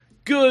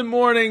Good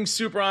morning,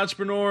 super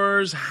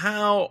entrepreneurs.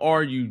 How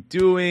are you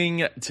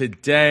doing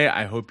today?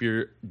 I hope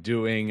you're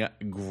doing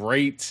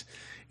great.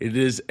 It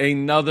is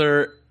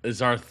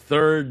our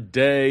third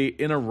day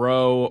in a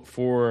row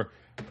for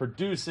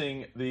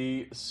producing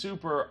the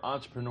Super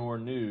Entrepreneur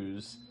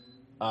News,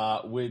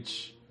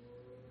 which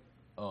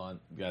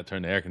gotta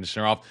turn the air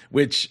conditioner off,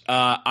 which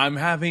I'm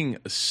having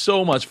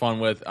so much fun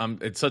with.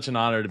 It's such an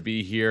honor to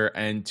be here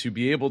and to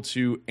be able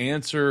to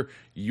answer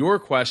your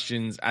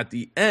questions at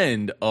the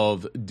end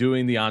of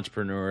doing the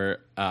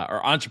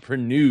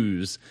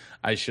EntrepreNEWS,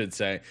 I should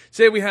say.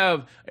 Today we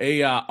have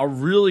a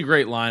really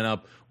great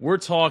lineup. We're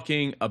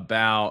talking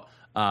about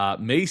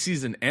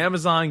Macy's and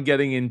Amazon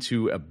getting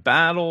into a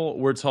battle.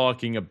 We're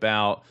talking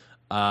about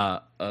a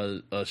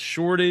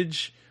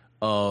shortage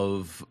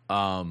of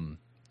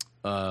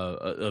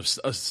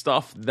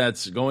stuff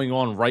that's going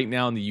on right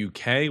now in the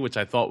UK, which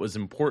I thought was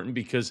important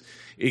because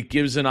it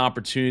gives an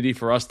opportunity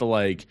for us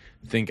to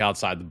think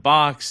outside the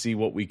box, see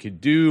what we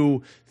could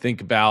do,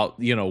 think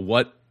about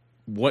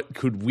what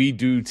could we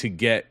do to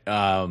get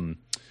hey,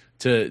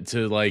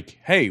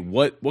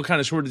 what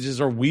kind of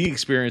shortages are we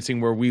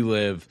experiencing where we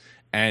live.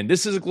 And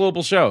this is a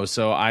global show,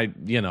 so I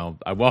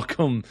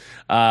welcome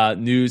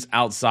news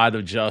outside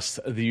of just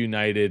the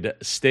United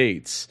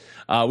States.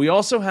 We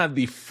also have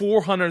the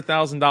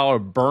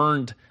 $400,000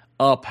 burned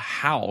up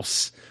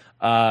house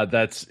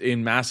that's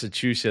in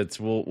Massachusetts.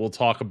 We'll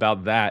talk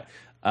about that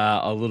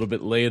a little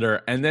bit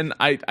later. And then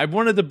I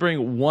wanted to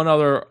bring one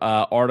other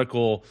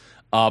article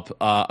up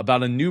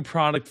about a new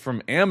product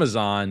from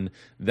Amazon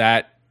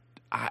that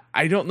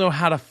I don't know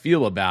how to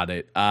feel about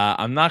it.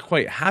 I'm not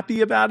quite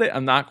happy about it.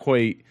 I'm not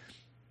quite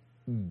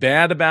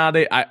bad about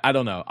it. I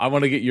don't know. I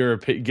want to get your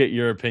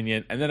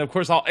opinion, and then of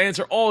course I'll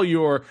answer all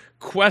your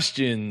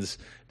questions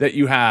that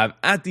you have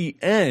at the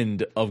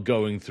end of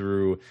going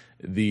through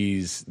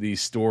these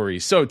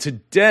stories. So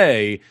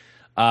today,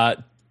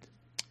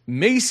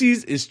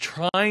 Macy's is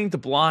trying to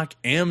block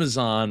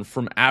Amazon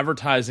from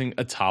advertising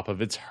atop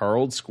of its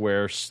Herald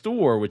Square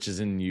store, which is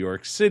in New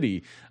York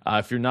City.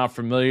 If you're not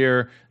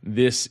familiar,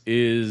 this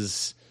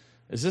is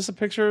this a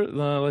picture?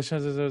 This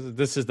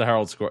is the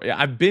Herald Square.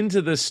 Yeah, I've been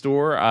to this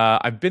store.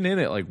 I've been in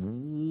it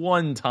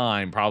one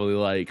time,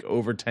 probably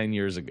over 10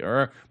 years ago,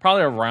 or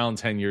probably around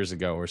 10 years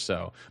ago or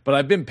so. But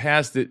I've been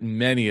past it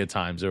many a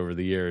times over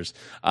the years.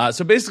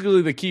 So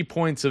basically the key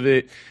points of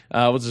it,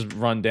 we'll just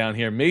run down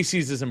here.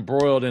 Macy's is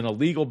embroiled in a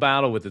legal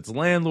battle with its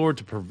landlord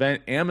to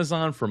prevent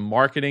Amazon from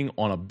marketing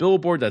on a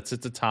billboard that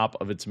sits atop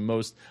of its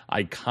most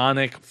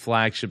iconic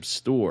flagship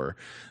store.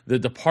 The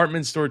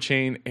department store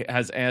chain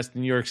has asked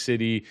New York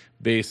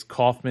City-based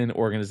Kaufman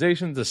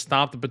organization to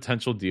stop the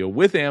potential deal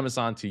with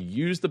Amazon to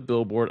use the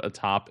billboard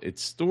atop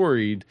its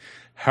storied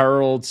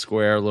Herald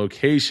Square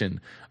location,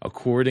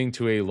 according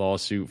to a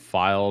lawsuit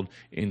filed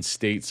in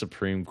state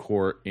Supreme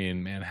Court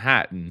in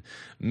Manhattan.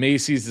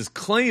 Macy's is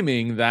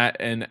claiming that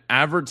any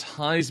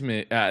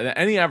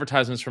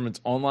advertisements from its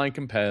online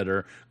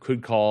competitor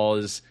could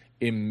cause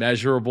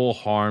immeasurable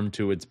harm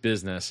to its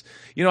business.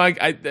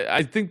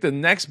 I think the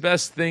next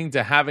best thing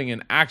to having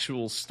an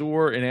actual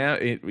store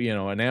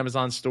an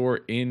Amazon store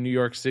in New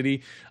York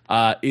City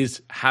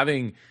is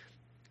having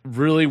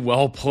really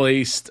well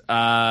placed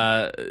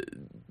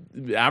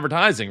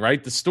advertising.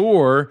 Right, the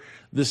store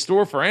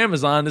for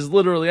Amazon is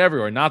literally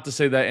everywhere. Not to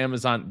say that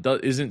Amazon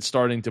isn't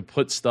starting to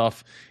put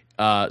stores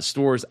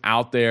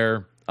out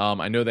there.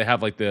 I know they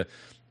have the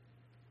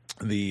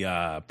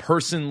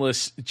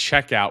personless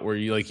checkout where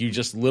you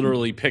just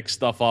literally pick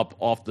stuff up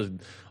off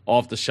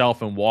the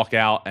shelf and walk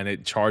out, and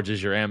it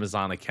charges your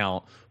Amazon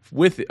account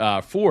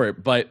for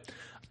it. But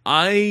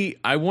I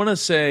want to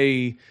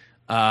say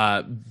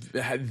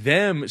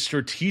them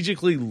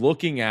strategically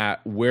looking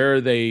at where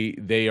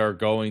they are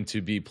going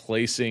to be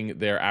placing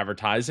their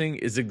advertising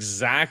is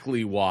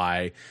exactly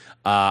why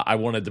I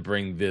wanted to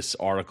bring this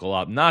article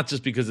up. Not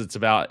just because it's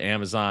about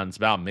Amazon, it's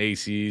about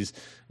Macy's,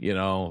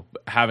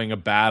 having a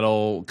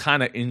battle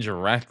kind of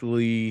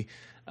indirectly,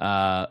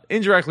 but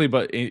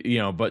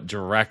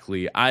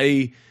directly.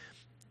 I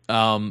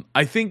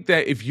think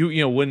that if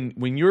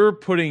when you're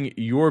putting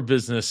your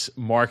business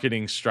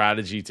marketing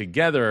strategy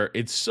together,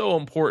 it's so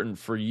important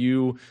for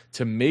you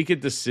to make a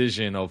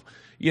decision of,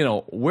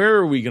 where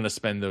are we going to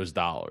spend those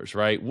dollars,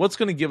 right? What's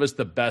going to give us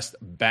the best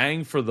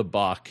bang for the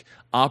buck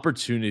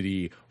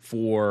opportunity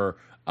for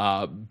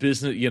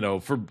business,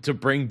 to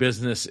bring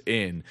business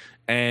in.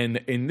 And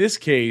in this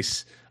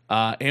case,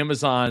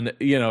 Amazon,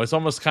 it's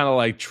almost kind of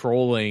like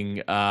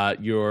trolling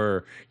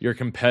your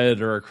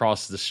competitor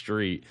across the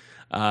street.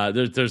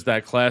 There's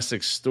that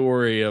classic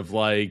story of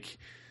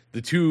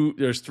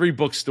there's three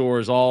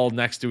bookstores all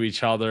next to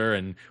each other,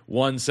 and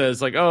one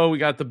says oh, we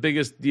got the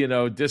biggest, disc,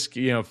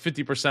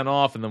 50%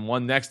 off, and then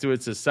one next to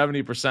it says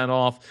 70%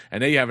 off,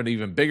 and they have an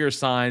even bigger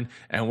sign.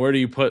 And where do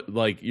you put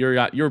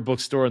your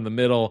bookstore in the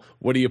middle?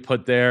 What do you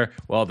put there?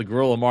 Well, the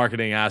guerrilla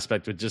marketing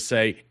aspect would just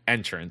say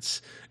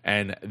entrance.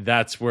 And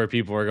that's where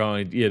people are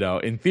going,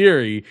 in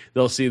theory,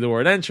 they'll see the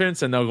word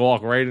entrance and they'll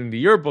walk right into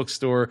your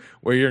bookstore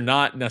where you're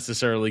not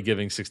necessarily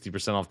giving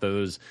 60% off.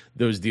 Those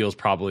deals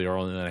probably are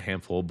only in a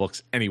handful of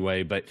books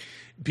anyway, but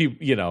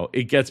people,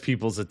 it gets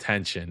people's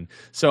attention.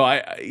 So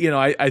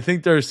I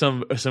think there's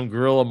some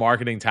guerrilla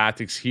marketing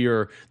tactics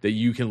here that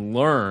you can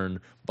learn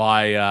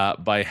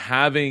by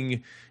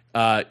having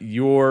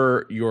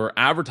your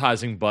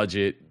advertising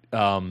budget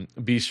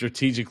be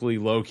strategically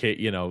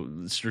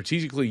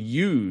strategically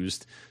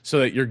used so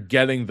that you're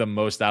getting the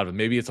most out of it.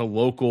 Maybe it's a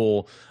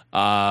local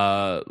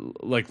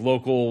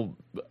local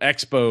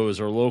expos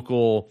or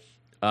local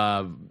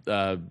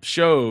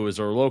shows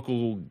or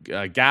local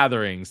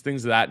gatherings,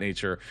 things of that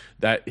nature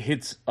that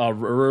hits a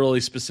really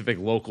specific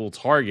local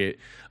target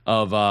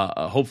of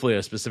hopefully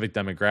a specific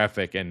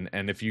demographic.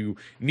 And if you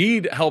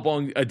need help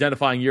on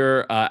identifying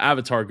your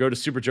avatar, go to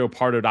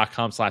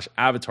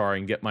superjoepardo.com/avatar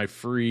and get my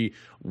free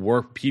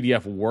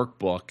PDF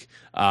workbook.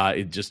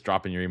 It just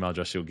drop in your email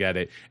address, you'll get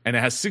it. And it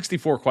has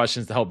 64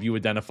 questions to help you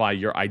identify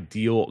your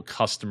ideal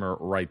customer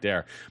right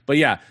there. But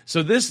yeah,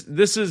 so this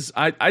is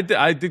I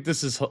think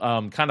this is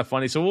kind of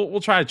funny. So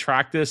we'll try to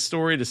track this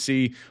story to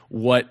see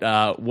what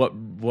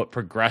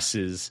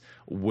progresses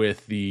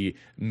with the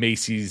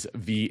Macy's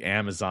v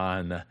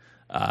Amazon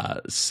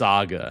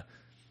saga.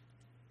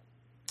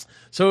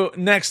 So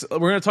next, we're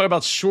going to talk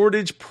about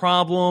shortage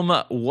problem,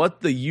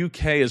 what the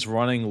UK is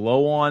running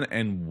low on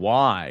and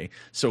why.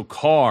 So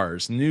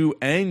cars, new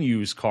and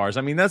used cars.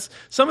 I mean, that's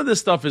some of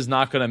this stuff is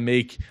not going to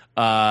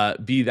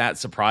be that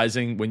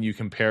surprising when you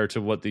compare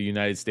to what the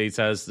United States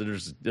has.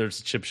 There's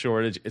a chip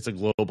shortage. It's a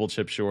global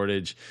chip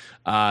shortage.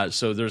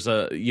 So there's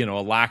a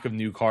lack of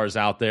new cars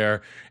out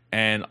there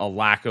and a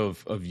lack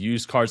of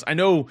used cars. I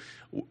know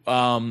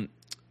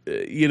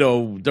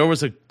there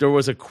was a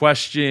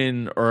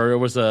question, or there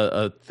was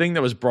a thing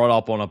that was brought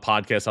up on a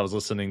podcast I was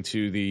listening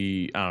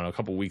to a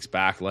couple weeks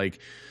back. Like,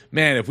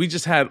 man, if we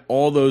just had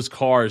all those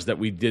cars that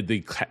we did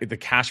the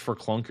cash for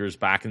clunkers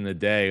back in the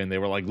day, and they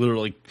were like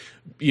literally,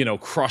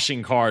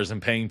 crushing cars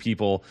and paying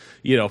people,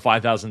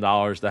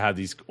 $5,000 to have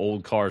these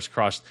old cars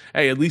crushed.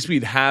 Hey, at least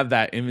we'd have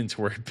that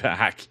inventory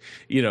back,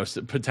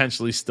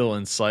 potentially still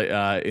in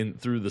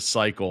through the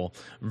cycle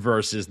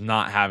versus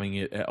not having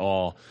it at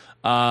all.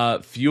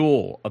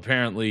 Fuel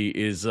apparently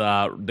is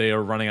they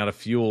are running out of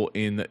fuel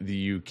in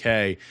the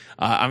UK.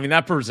 I mean,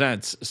 that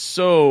presents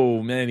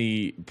so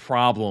many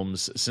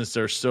problems since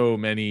there's so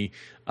many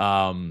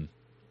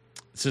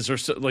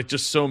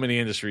just so many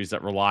industries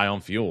that rely on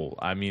fuel.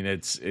 I mean,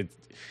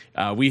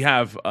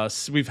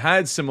 we've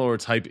had similar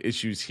type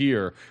issues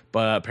here,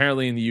 but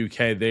apparently in the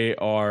UK they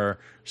are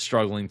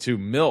struggling too.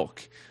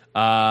 Milk.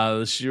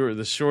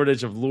 The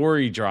shortage of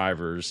lorry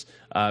drivers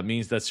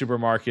means that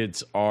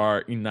supermarkets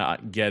are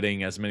not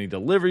getting as many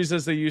deliveries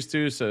as they used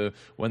to. So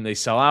when they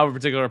sell out a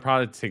particular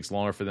product, it takes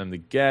longer for them to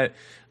get.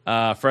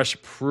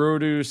 Fresh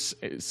produce,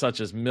 such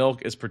as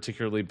milk, is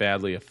particularly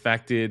badly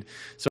affected.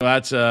 So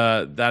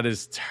that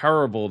is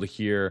terrible to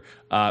hear.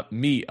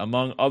 Meat,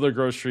 among other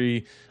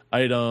grocery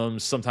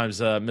items, sometimes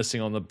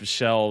missing on the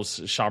shelves.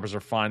 Shoppers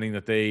are finding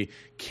that they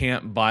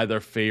can't buy their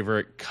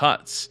favorite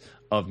cuts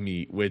of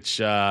meat,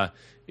 which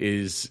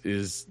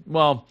is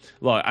well,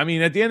 look, I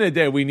mean, at the end of the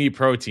day, we need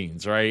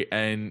proteins, right?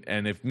 And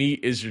if meat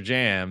is your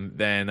jam,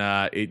 then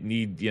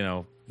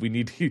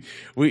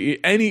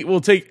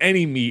we'll take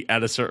any meat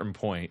at a certain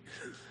point.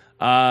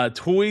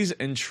 Toys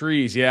and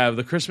trees. Yeah,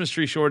 the Christmas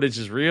tree shortage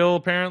is real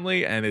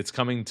apparently, and it's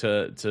coming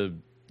to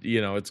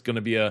it's going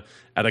to be at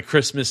a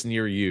Christmas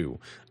near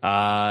you.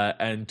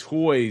 And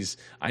toys,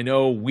 I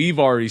know we've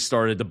already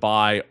started to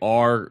buy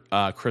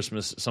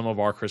some of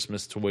our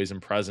Christmas toys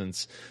and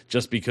presents,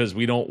 just because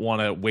we don't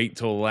want to wait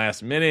till the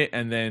last minute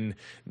and then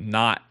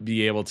not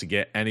be able to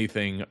get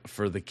anything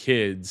for the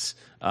kids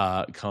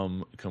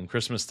come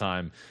Christmas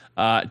time.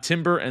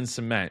 Timber and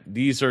cement.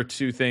 These are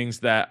two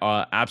things that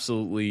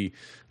absolutely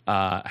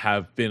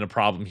have been a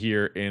problem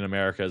here in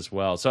America as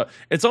well. So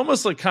it's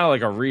almost like kind of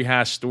like a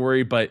rehash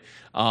story, but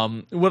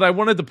what I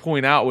wanted to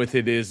point out with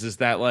it is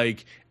that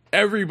like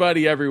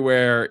everybody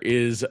everywhere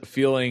is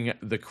feeling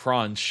the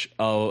crunch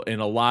in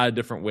a lot of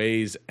different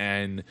ways,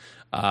 and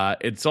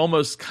it's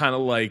almost kind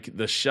of like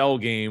the shell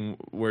game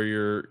where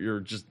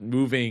you're just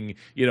moving,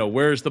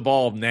 where's the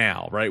ball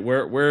now, right?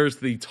 Where's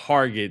the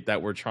target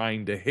that we're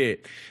trying to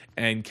hit,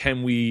 and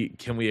can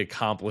we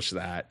accomplish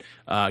that?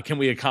 Can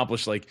we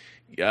accomplish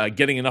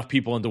getting enough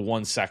people into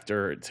one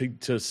sector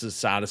to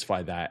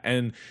satisfy that?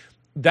 And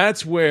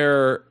that's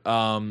where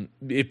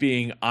it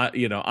being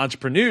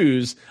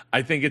EntrepreNEWS,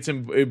 I think it's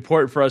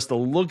important for us to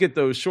look at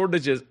those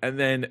shortages, and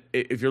then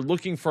if you're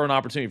looking for an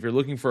opportunity, if you're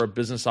looking for a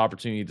business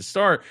opportunity to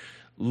start,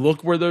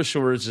 look where those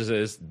shortages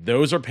is.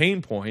 Those are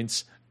pain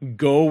points.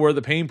 Go where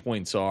the pain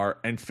points are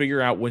and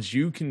figure out what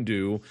you can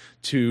do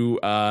to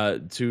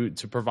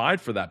provide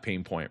for that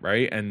pain point,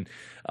 right? And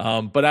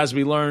but as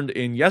we learned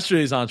in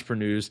yesterday's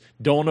EntrepreNEWS,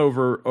 don't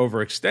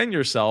overextend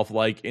yourself,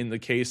 like in the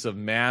case of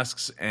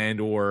masks and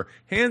or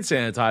hand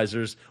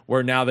sanitizers,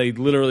 where now they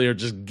literally are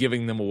just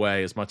giving them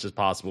away as much as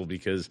possible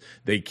because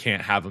they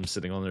can't have them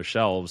sitting on their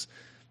shelves.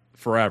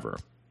 forever.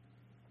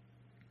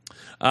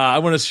 I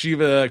want to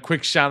give a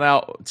quick shout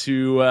out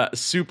to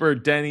Super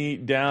Denny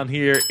down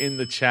here in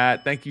the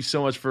chat. Thank you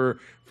so much for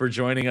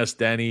joining us,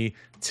 Denny,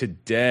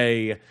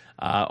 today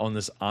on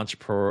this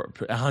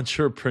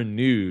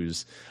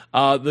EntrepreNEWS.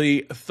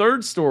 The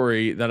third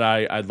story that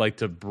I'd like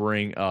to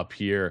bring up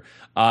here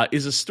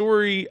is a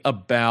story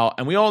about,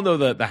 and we all know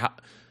that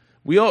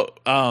we all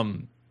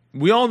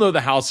know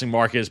the housing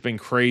market has been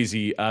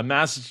crazy.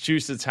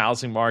 Massachusetts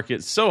housing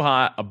market so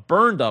hot, a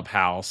burned up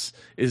house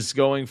is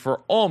going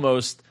for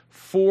almost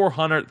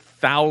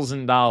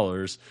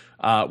 $400,000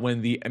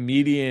 when the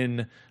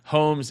median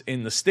homes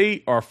in the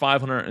state are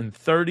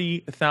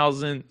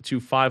 $530,000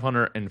 to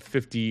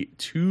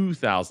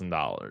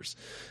 $552,000.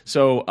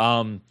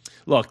 So,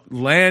 look,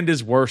 land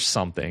is worth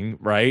something,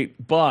 right?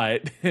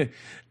 But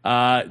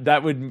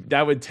that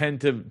would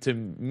tend to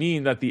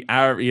mean that the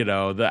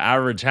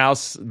average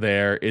house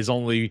there is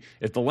only,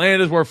 if the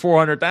land is worth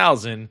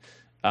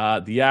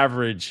 $400,000, the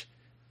average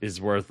is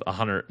worth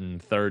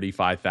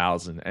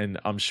 $135,000, and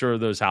I'm sure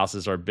those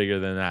houses are bigger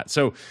than that,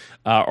 so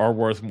are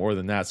worth more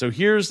than that. So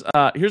here's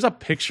a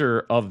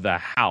picture of the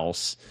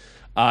house.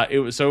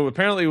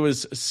 Apparently it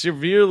was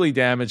severely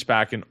damaged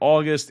back in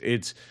August.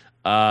 It's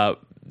the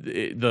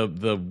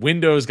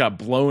windows got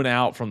blown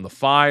out from the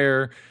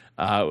fire.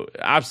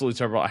 Absolutely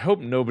terrible. I hope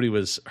nobody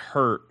was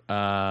hurt.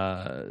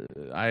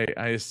 I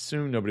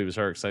assume nobody was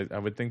hurt, because I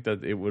would think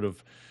that it would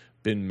have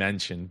been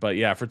mentioned. But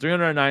yeah, for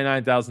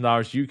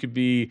 $399,000, you could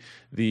be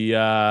the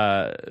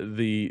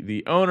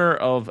owner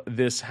of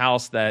this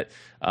house that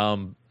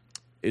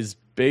is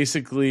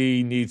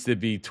basically needs to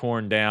be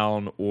torn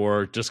down,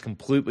 or just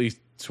completely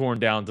torn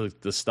down to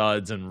the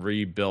studs and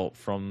rebuilt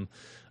from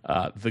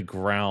the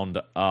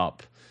ground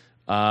up.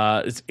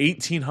 It's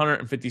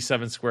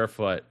 1,857 square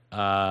foot.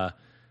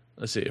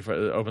 Let's see if I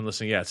open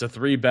listing. Yeah, it's a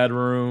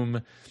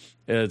 3-bedroom.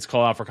 It's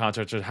called out for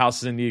contractors. House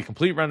is in need of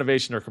complete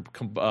renovation or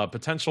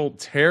potential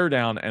tear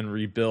down and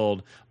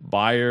rebuild.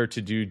 Buyer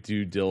to do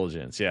due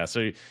diligence. Yeah,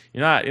 so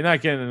you're not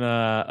getting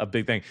a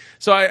big thing.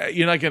 So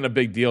you're not getting a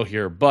big deal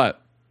here,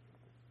 but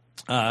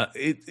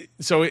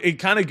it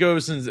kind of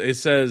goes and it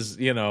says,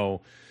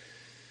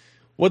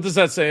 what does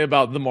that say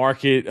about the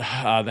market,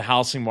 the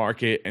housing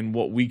market, and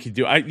what we could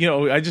do?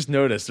 I just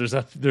noticed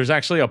there's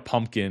actually a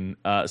pumpkin.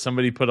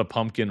 Somebody put a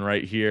pumpkin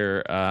right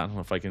here. I don't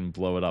know if I can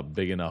blow it up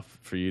big enough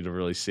for you to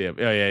really see it.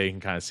 Oh yeah, you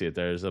can kind of see it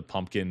there. There's a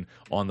pumpkin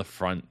on the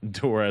front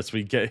door as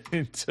we get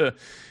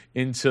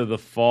into the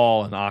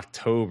fall and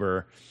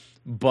October.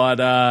 But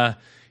the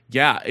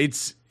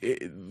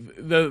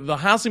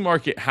housing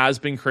market has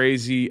been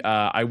crazy.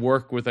 I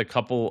work with a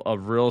couple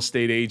of real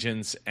estate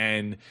agents,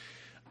 and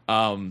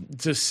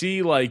to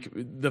see like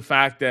the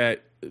fact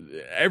that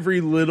every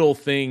little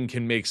thing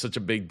can make such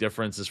a big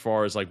difference as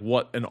far as like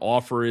what an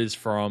offer is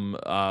from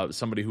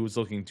somebody who's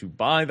looking to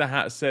buy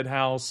the said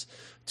house,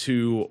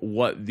 to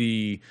what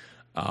the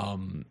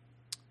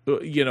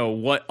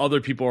what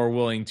other people are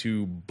willing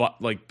to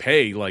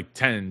pay like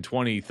 $10,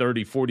 $20,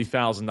 $30,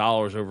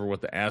 $40,000 over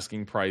what the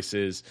asking price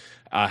is,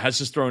 has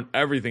just thrown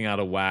everything out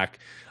of whack.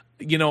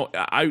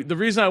 The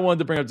reason I wanted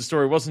to bring up the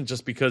story wasn't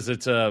just because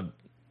it's a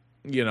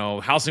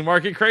housing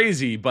market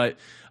crazy, but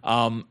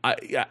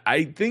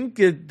I think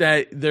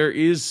that there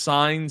is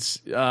signs,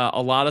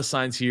 a lot of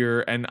signs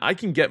here, and I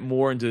can get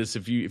more into this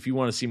if you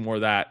want to see more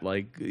of that.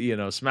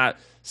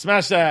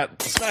 Smash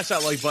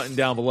that like button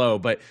down below.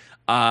 But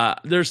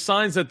there's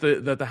signs that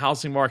the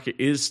housing market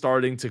is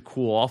starting to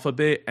cool off a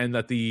bit, and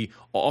that the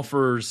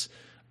offers,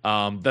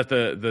 what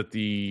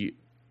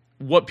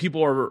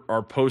people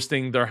are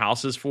posting their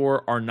houses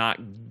for are not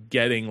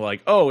getting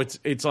like, oh,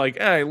 it's like,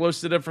 hey, I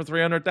listed it for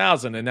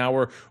 $300,000, and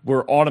now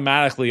we're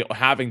automatically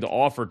having to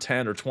offer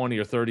 10 or 20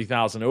 or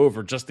 30,000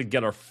 over just to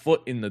get our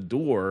foot in the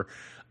door.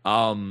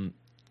 I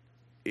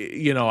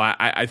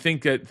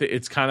think that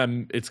it's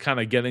kind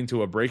of getting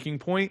to a breaking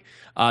point.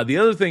 The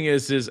other thing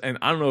is, and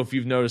I don't know if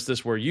you've noticed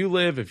this where you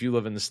live, if you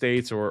live in the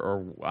States,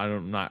 or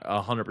I'm not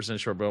 100%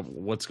 sure about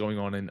what's going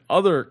on in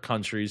other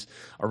countries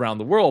around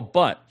the world,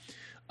 but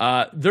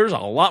there's a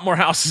lot more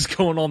houses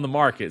going on the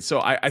market.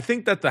 So I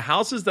think that the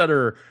houses that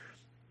are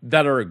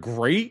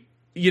great,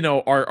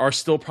 are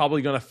still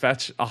probably going to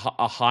fetch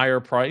a higher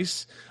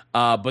price.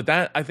 But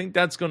I think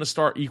that's going to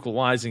start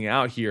equalizing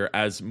out here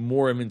as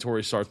more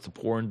inventory starts to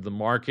pour into the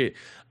market,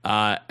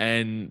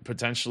 and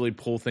potentially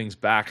pull things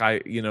back.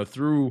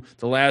 Through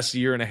the last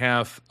year and a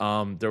half,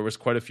 there was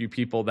quite a few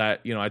people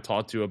that, I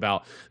talked to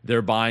about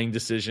their buying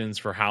decisions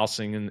for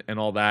housing and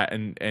all that.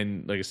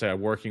 And like I said, I'm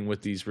working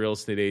with these real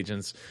estate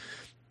agents.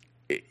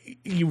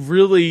 You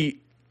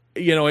really,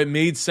 it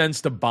made sense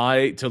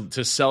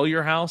to sell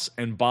your house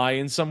and buy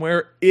in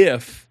somewhere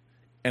if,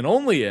 and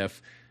only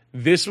if,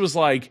 this was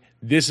like,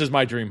 this is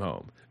my dream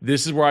home.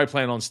 This is where I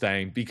plan on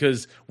staying,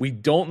 because we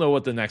don't know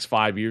what the next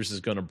 5 years is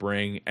going to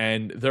bring.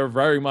 And there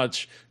very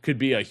much could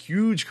be a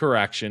huge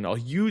correction, a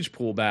huge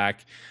pullback,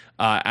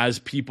 as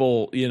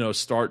people,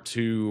 start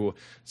to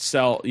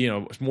sell,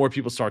 more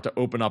people start to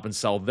open up and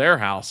sell their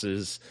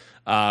houses.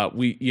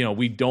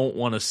 We don't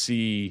want to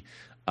see,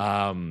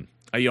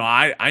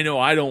 I know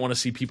I don't want to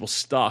see people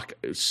stuck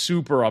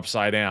super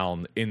upside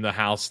down in the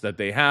house that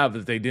they have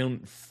that they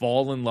didn't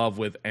fall in love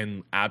with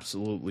and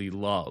absolutely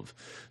love.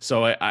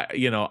 So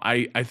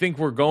I think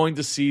we're going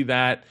to see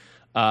that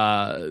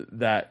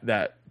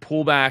that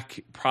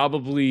pullback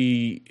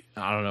probably,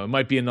 I don't know, it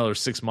might be another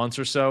 6 months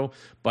or so,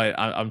 but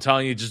I'm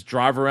telling you, just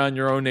drive around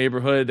your own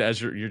neighborhood.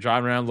 As you're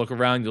driving around, look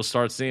around, you'll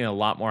start seeing a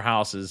lot more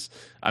houses.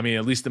 I mean,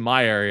 at least in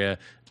my area,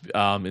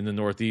 in the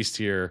Northeast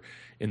here,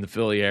 in the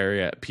Philly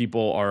area,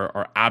 people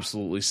are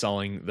absolutely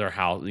selling their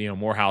house.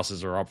 More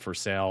houses are up for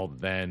sale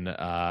than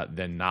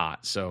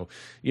not. So,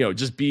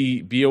 just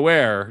be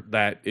aware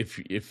that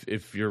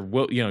if you're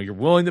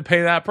willing to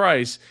pay that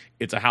price,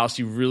 it's a house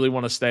you really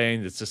want to stay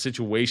in. It's a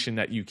situation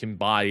that you can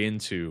buy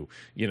into.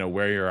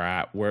 Where you're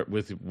at,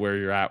 where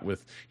you're at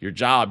with your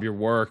job, your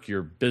work,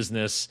 your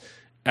business.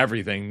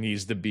 Everything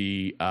needs to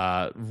be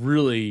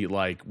really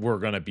like, we're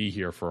going to be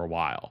here for a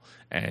while.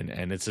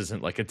 And this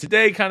isn't like a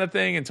today kind of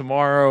thing, and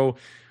tomorrow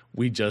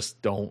we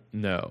just don't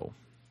know.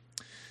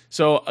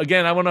 So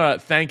again, I want to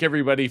thank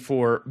everybody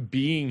for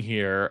being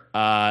here.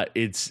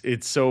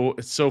 It's so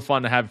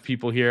fun to have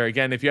people here.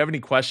 Again, if you have any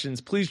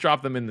questions, please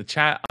drop them in the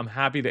chat. I'm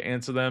happy to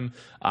answer them.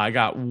 I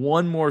got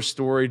one more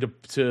story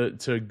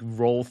to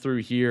roll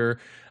through here,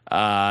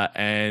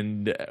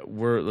 and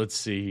let's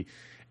see.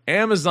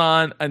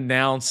 Amazon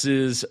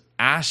announces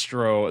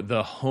Astro,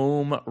 the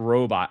home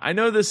robot. I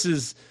know this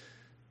is,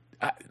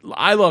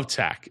 I love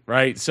tech,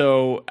 right?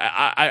 So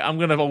I'm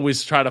going to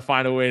always try to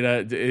find a way to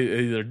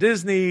either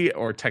Disney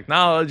or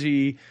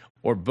technology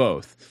or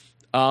both.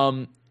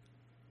 I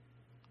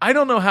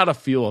don't know how to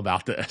feel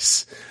about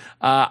this.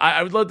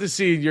 I would love to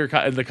see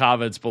in the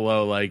comments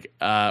below,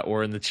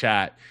 or in the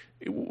chat,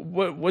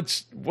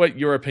 what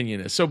your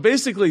opinion is. So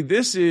basically,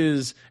 this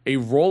is a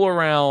roll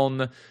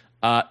around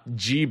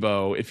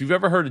Jibo. If you've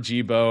ever heard of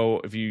Jibo,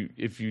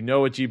 if you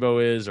know what Jibo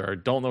is or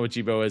don't know what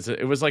Jibo is,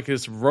 it was like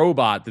this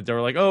robot that they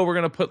were like, oh, we're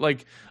gonna put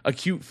like a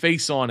cute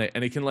face on it,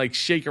 and it can like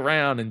shake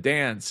around and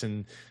dance.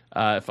 And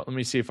let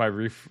me see if I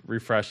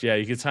refresh. Yeah,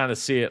 you can kind of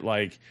see it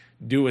like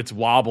do its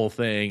wobble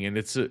thing, and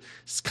it's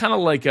kind of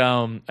like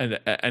an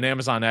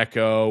Amazon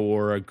Echo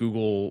or a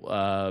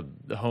Google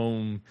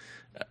Home,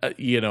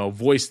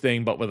 voice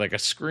thing, but with like a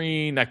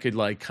screen that could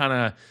like kind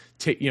of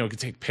could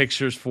take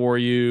pictures for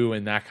you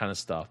and that kind of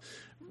stuff.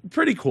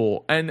 Pretty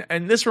cool.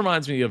 And this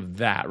reminds me of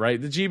that,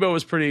 right? The Jibo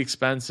was pretty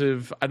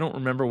expensive. I don't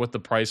remember what the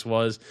price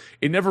was.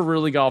 It never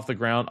really got off the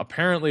ground.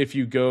 Apparently, if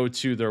you go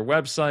to their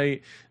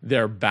website,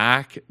 they're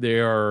back. They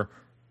are,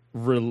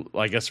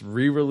 I guess,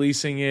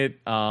 re-releasing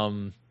it,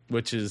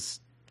 which is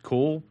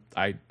cool.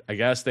 I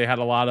guess they had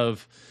a lot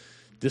of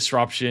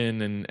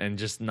disruption and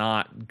just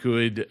not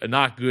good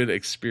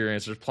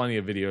experience. There's plenty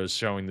of videos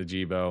showing the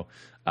Jibo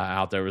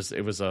out there.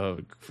 It was a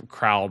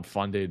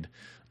crowd-funded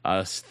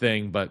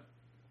thing, but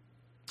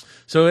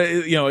so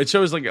it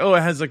shows like, oh,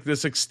 it has like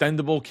this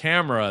extendable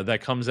camera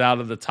that comes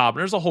out of the top. And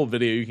there's a whole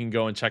video you can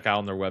go and check out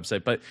on their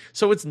website. But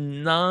so it's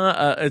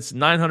not it's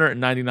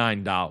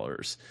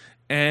 $999,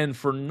 and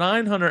for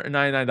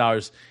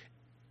 $999,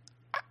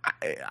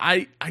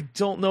 I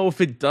don't know if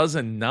it does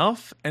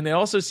enough, and it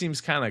also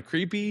seems kind of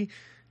creepy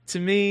to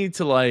me.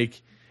 To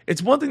like,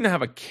 it's one thing to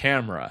have a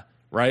camera,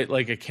 right?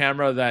 Like a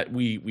camera that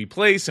we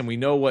place and we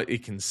know what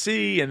it can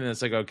see, and then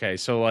it's like, okay,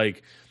 so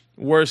like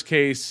worst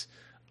case,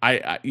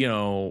 I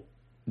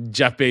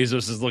Jeff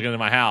Bezos is looking at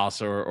my house,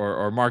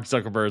 or Mark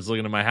Zuckerberg is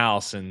looking at my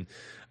house, and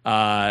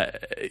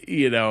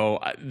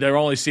they're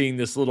only seeing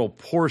this little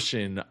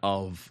portion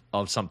of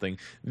something.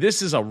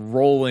 This is a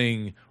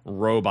rolling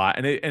robot,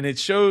 and it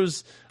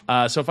shows.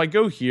 So if I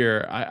go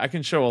here, I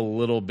can show a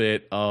little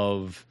bit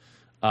of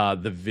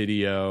the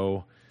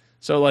video.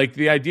 So like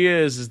the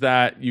idea is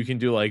that you can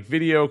do like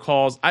video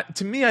calls.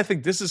 To me, I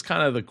think this is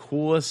kind of the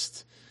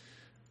coolest.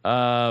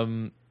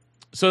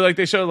 So like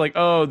they showed like,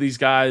 oh, these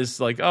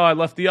guys like, oh, I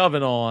left the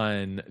oven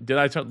on. Did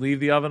I leave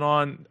the oven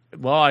on?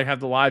 Well, I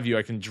have the live view.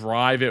 I can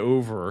drive it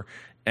over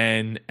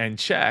and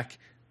check,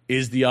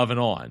 is the oven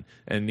on?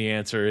 And the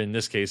answer in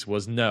this case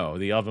was no,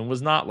 the oven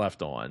was not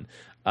left on.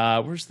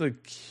 Where's the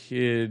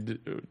kid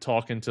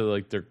talking to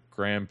like their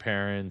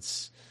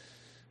grandparents?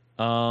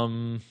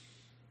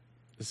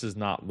 This is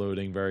not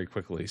loading very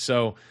quickly.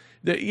 So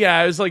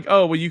it was like,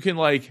 oh, well, you can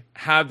like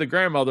have the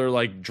grandmother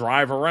like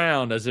drive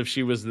around as if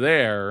she was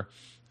there.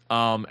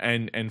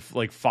 And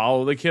like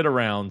follow the kid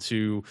around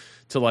to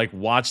like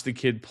watch the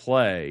kid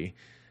play,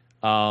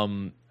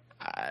 or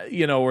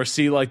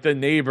see like the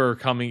neighbor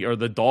coming or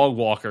the dog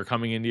walker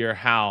coming into your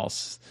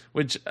house,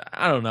 which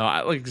I don't know.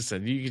 Like I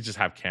said, you could just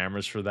have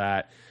cameras for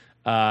that.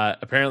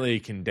 Apparently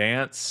it can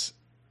dance.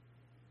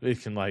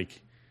 It can like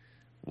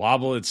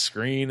wobble its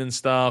screen and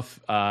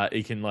stuff.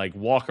 It can like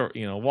walk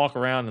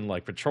around and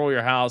like patrol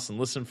your house and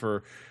listen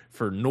for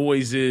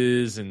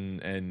noises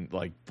and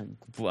like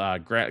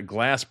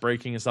glass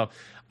breaking and stuff.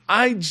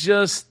 I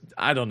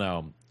don't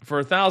know.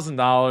 For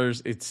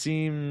 $1,000, it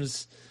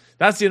seems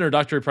That's the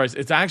introductory price.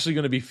 It's actually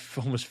going to be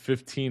almost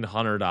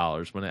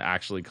 $1,500 when it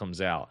actually comes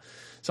out.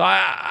 So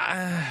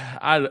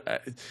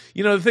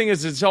the thing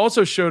is, it's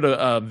also showed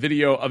a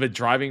video of it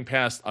driving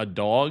past a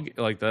dog,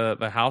 like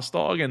the house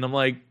dog, and I'm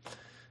like,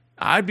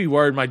 I'd be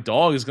worried my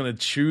dog is going to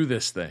chew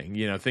this thing,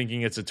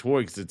 thinking it's a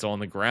toy because it's on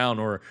the ground,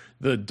 or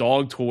the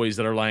dog toys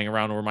that are laying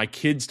around, or my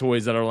kids'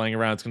 toys that are laying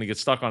around. It's going to get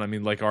stuck on. I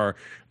mean, like our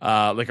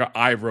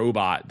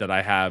iRobot that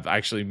I have, I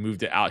actually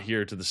moved it out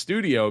here to the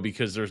studio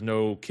because there's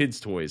no kids'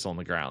 toys on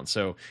the ground,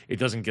 so it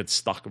doesn't get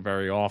stuck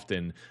very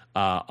often.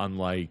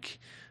 Unlike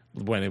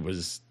when it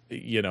was,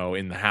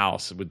 in the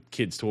house with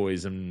kids'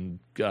 toys and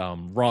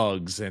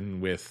rugs and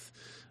with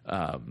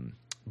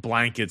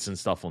blankets and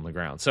stuff on the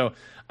ground. So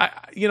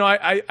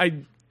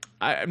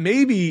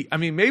maybe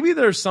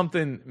there's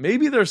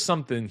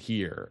something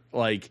here,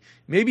 like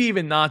maybe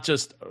even not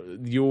just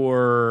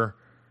your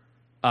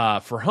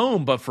for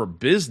home, but for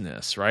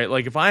business, right?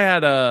 Like if I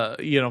had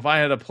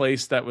a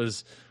place that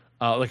was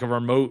like a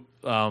remote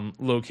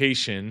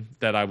location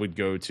that I would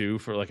go to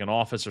for like an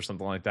office or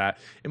something like that,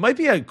 it might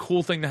be a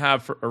cool thing to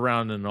have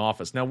around in an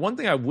office. Now, one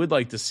thing I would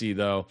like to see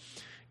though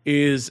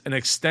is an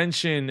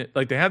extension.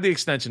 Like they have the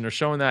extension, they're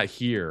showing that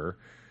here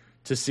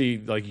to see,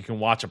 like you can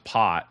watch a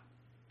pot.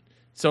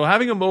 So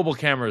having a mobile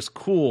camera is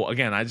cool.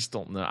 Again, I just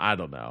don't know. I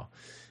don't know.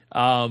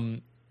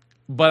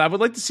 But I would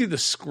like to see the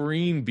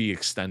screen be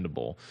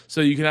extendable.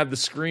 So you can have the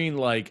screen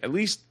like at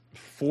least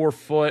 4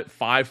 foot,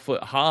 5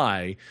 foot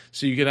high.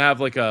 So you can have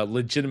like a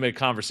legitimate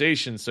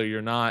conversation. So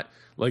you're not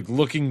like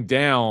looking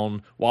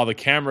down while the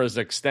camera is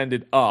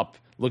extended up,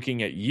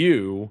 looking at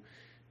you.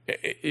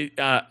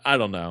 I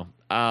don't know.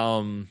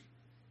 I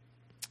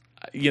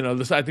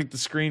think the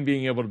screen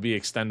being able to be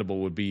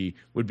extendable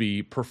would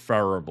be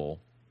preferable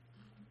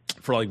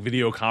for like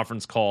video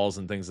conference calls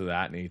and things of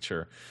that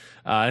nature.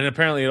 And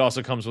apparently it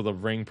also comes with a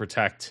Ring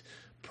Protect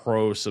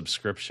Pro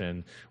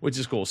subscription, which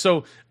is cool.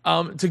 So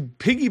to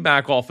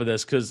piggyback off of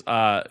this, because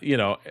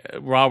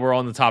while we're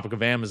on the topic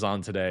of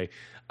Amazon today,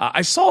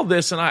 I saw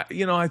this and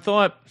I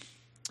thought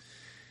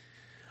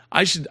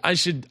I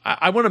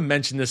want to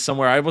mention this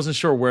somewhere. I wasn't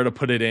sure where to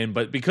put it in,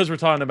 but because we're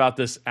talking about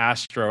this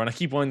Astro, and I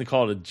keep wanting to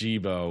call it a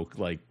Jibo,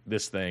 like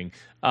this thing,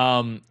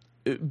 Billie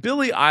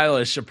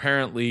Eilish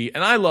apparently,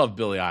 and I love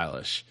Billie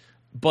Eilish,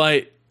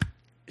 but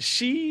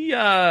she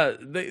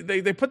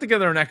they put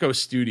together an Echo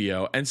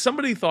Studio, and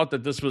somebody thought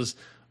that this was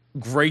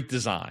great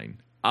design.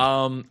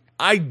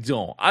 I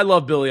don't. I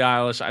love Billie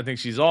Eilish. I think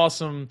she's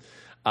awesome.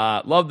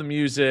 Love the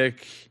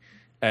music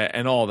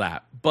and all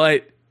that,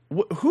 but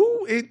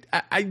who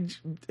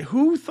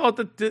thought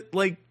that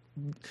like,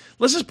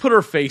 let's just put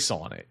her face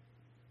on it.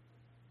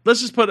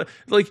 Let's just put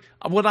like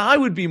what I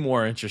would be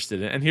more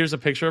interested in. And here's a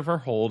picture of her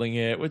holding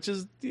it, which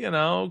is,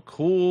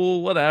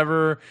 cool,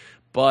 whatever.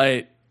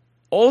 But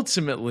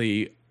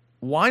ultimately,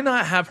 why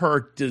not have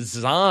her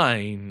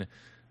design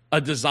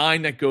a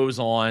design that goes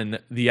on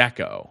the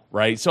Echo,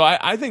 right? So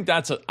I think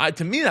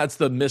to me, that's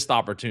the missed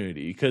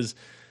opportunity, because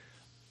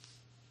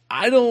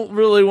I don't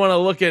really want to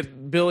look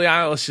at Billie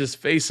Eilish's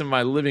face in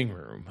my living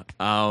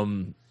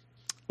room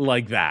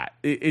like that.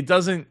 It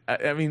doesn't.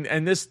 I mean,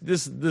 and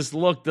this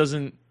look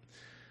doesn't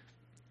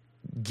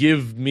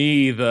give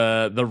me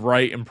the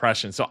right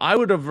impression. So I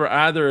would have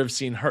rather have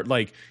seen her,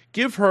 like,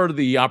 give her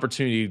the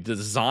opportunity to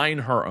design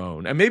her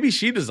own, and maybe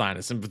she designed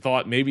it and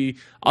thought maybe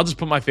I'll just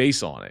put my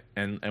face on it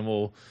and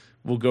we'll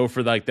go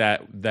for like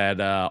that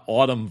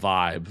autumn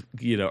vibe,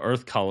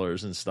 earth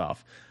colors and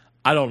stuff.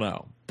 I don't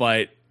know,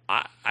 but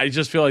I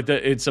just feel like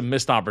that it's a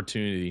missed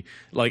opportunity.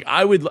 Like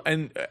I would,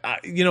 and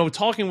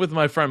talking with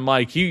my friend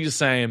Mike, he was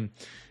saying,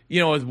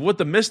 what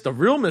the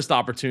real missed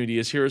opportunity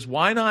is here is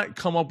why not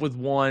come up with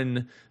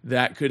one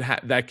that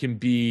that can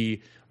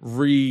be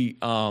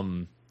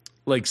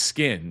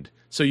skinned.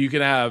 So you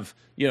could have,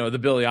 the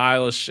Billie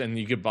Eilish, and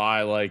you could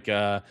buy like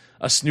a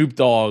Snoop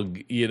Dogg,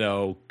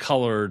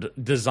 colored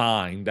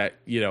design that,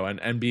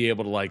 and be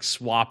able to like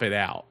swap it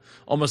out.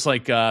 Almost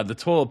like the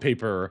toilet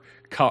paper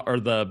or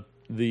the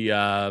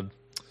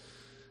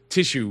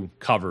tissue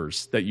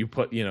covers that you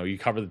put, you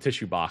cover the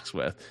tissue box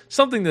with,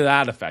 something to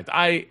that effect.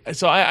 I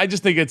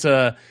just think it's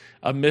a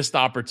missed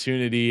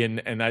opportunity,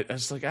 and I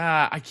was like,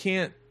 I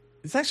can't.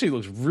 This actually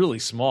looks really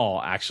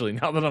small, actually,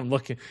 now that I'm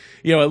looking.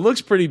 It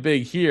looks pretty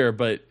big here,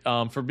 but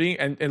for being,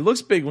 and it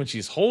looks big when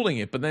she's holding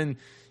it, but then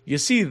you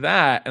see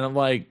that, and I'm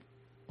like,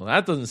 well,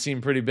 that doesn't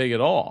seem pretty big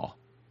at all.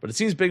 But it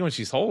seems big when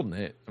she's holding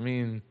it. I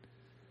mean,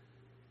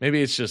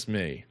 maybe it's just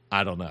me.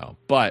 I don't know.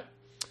 But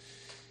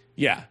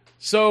yeah.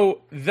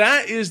 So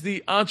that is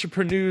the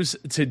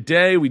EntrepreNEWS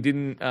today. We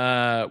didn't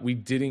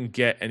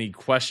get any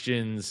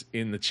questions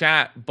in the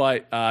chat,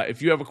 but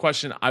if you have a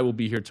question, I will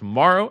be here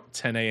tomorrow,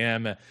 10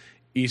 a.m.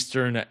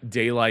 Eastern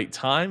Daylight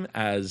Time,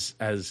 as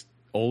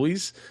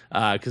always,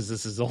 because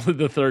this is only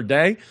the third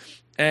day.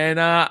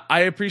 And I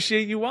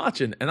appreciate you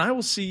watching, and I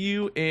will see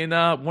you in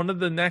one of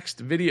the next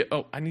video.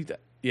 Oh,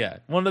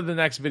 one of the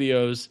next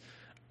videos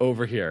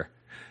over here.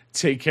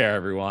 Take care,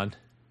 everyone.